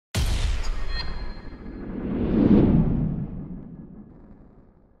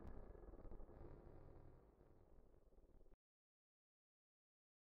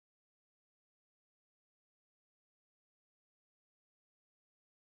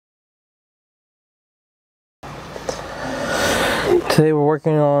Today we're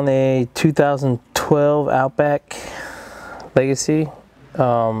working on a 2012 Outback Legacy.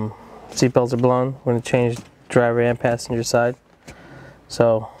 Seatbelts are blown. We're going to change driver and passenger side.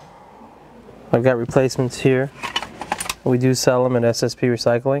 So I've got replacements here. We do sell them at SSP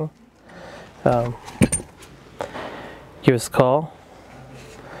Recycling. Give us a call.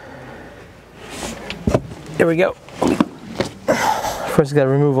 Here we go. First, got to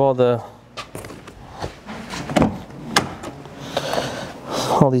remove all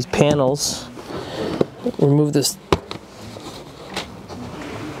these panels. Remove this.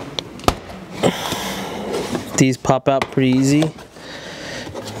 These pop out pretty easy.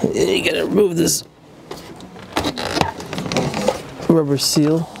 You gotta remove this rubber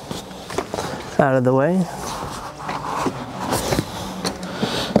seal out of the way.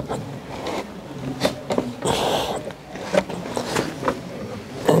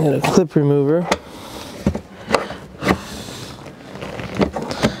 And get a clip remover.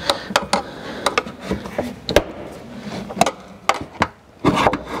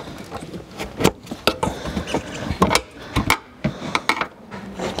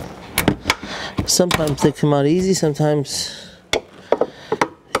 Sometimes they come out easy, sometimes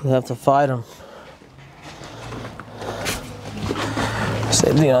you'll have to fight them.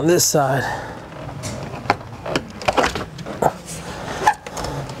 Same thing on this side.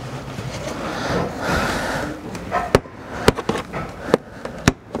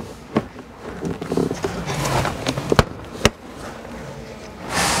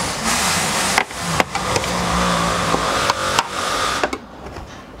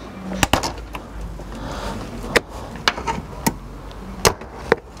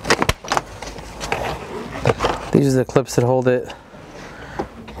 These are the clips that hold it.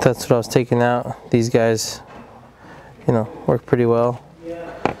 That's what I was taking out. These guys, you know, work pretty well.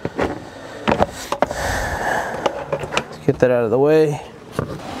 Let's get that out of the way.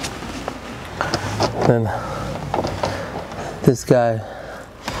 Then this guy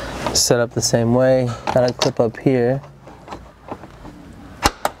is set up the same way. Got a clip up here.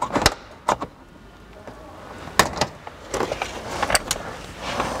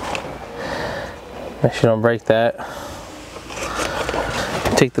 Make sure you don't break that.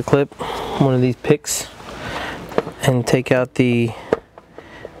 Take the clip, one of these picks, and take out the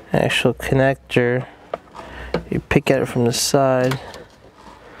actual connector. You pick at it from the side.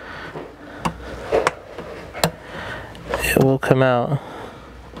 It will come out.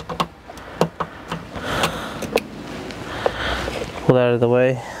 Pull that out of the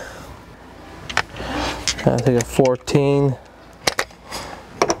way. I take a 14.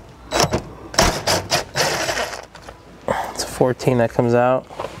 14 that comes out.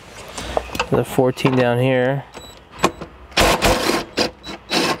 There's a 14 down here.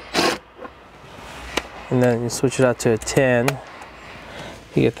 And then you switch it out to a 10.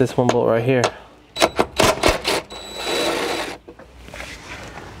 You get this one bolt right here.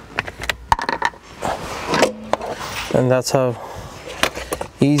 And that's how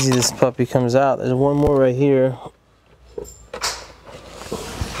easy this puppy comes out. There's one more right here.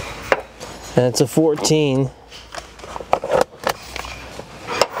 And it's a 14.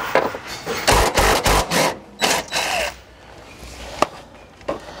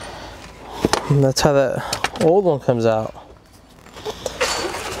 And that's how that old one comes out.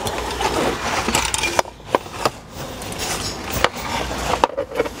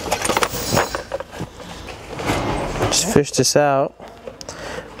 Just fish this out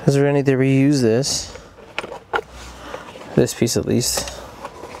because we're going to need to reuse this piece at least.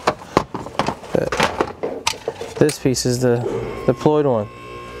 But this piece is the deployed one.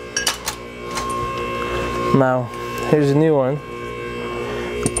 Now, here's a new one.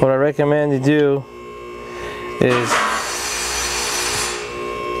 What I recommend you do is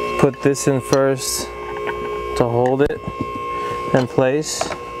put this in first to hold it in place.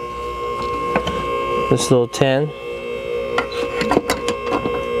 This little 10.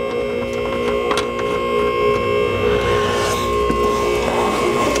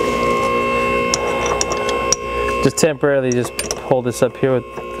 Just temporarily just hold this up here with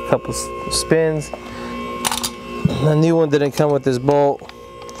a couple spins. The new one didn't come with this bolt.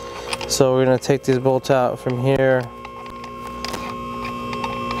 So we're going to take these bolts out from here.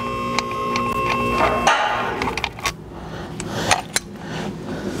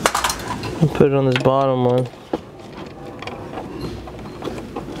 And put it on this bottom one.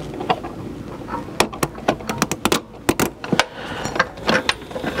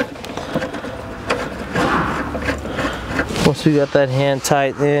 Once we got that hand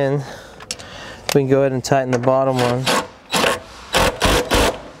tight in, we can go ahead and tighten the bottom one.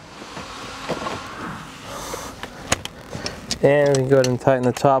 And we can go ahead and tighten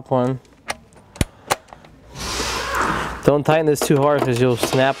the top one. Don't tighten this too hard because you'll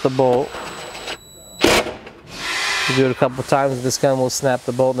snap the bolt. You do it a couple times, this gun will snap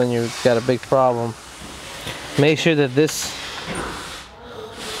the bolt, then you've got a big problem. Make sure that this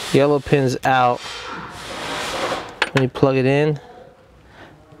yellow pin's out when you plug it in.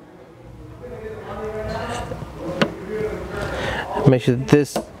 Make sure that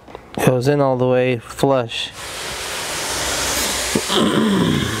this goes in all the way flush.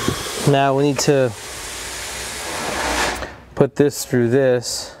 Now we need to put this through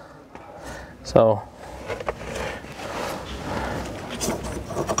this. So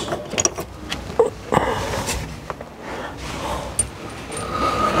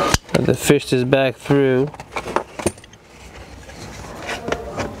to fish this back through.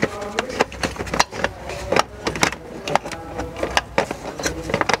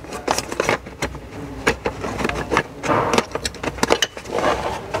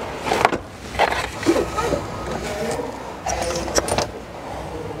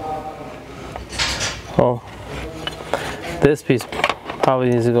 Oh, this piece probably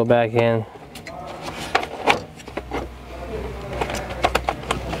needs to go back in.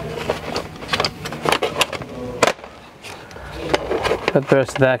 But the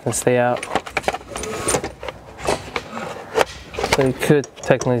rest of that can stay out. So you could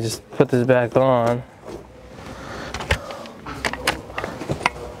technically just put this back on.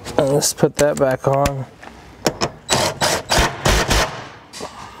 And let's put that back on.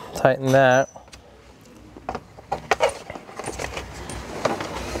 Tighten that.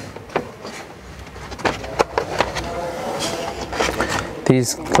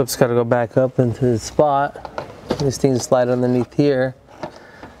 These clips got to go back up into the spot. These things slide underneath here.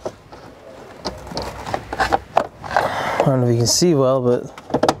 I don't know if you can see well, but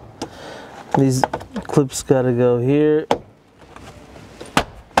these clips got to go here.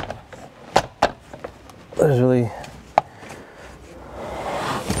 There's really...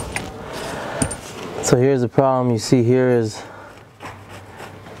 So here's the problem you see here is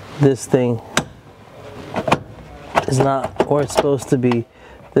this thing is not where it's supposed to be.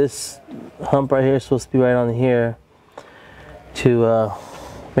 This hump right here is supposed to be right on here to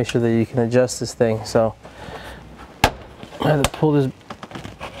make sure that you can adjust this thing. So I have to pull this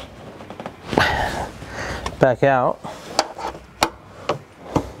back out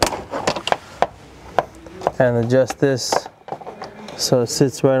and adjust this so it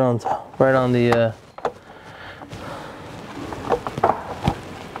sits right on the right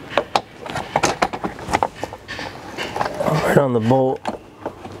on the bolt.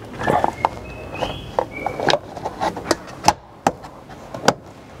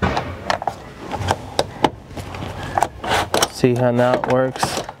 See how now it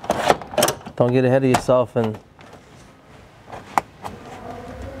works? Don't get ahead of yourself, and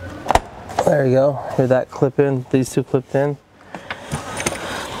there you go. Here that clip in, these two clipped in.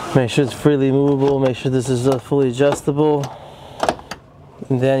 Make sure it's freely movable, make sure this is fully adjustable.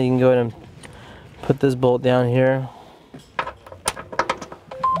 And then you can go ahead and put this bolt down here.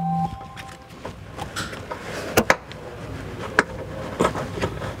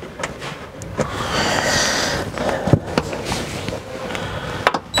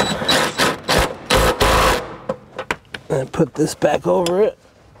 And put this back over it.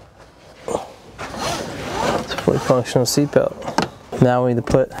 It's a fully functional seatbelt. Now we need to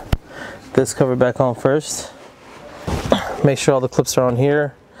put this cover back on first. Make sure all the clips are on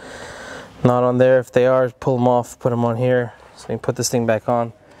here, not on there. If they are, pull them off, put them on here. So you can put this thing back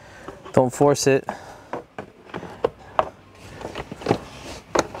on. Don't force it.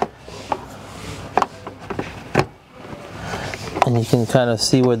 And you can kind of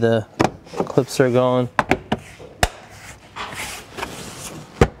see where the clips are going.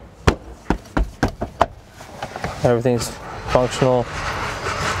 Everything's functional.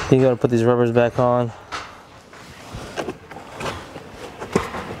 You gotta put these rubbers back on.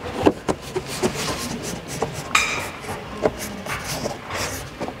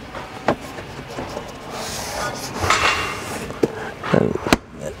 And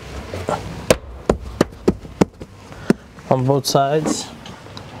on both sides.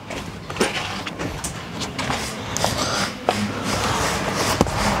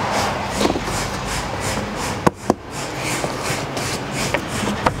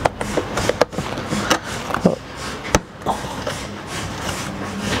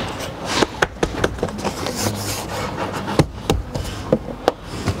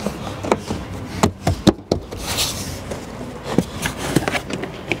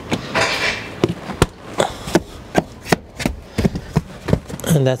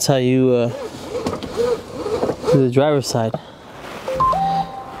 And that's how you do the driver's side.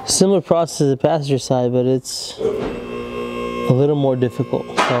 Similar process to the passenger side, but it's a little more difficult.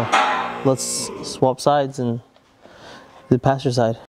 So let's swap sides and the passenger side.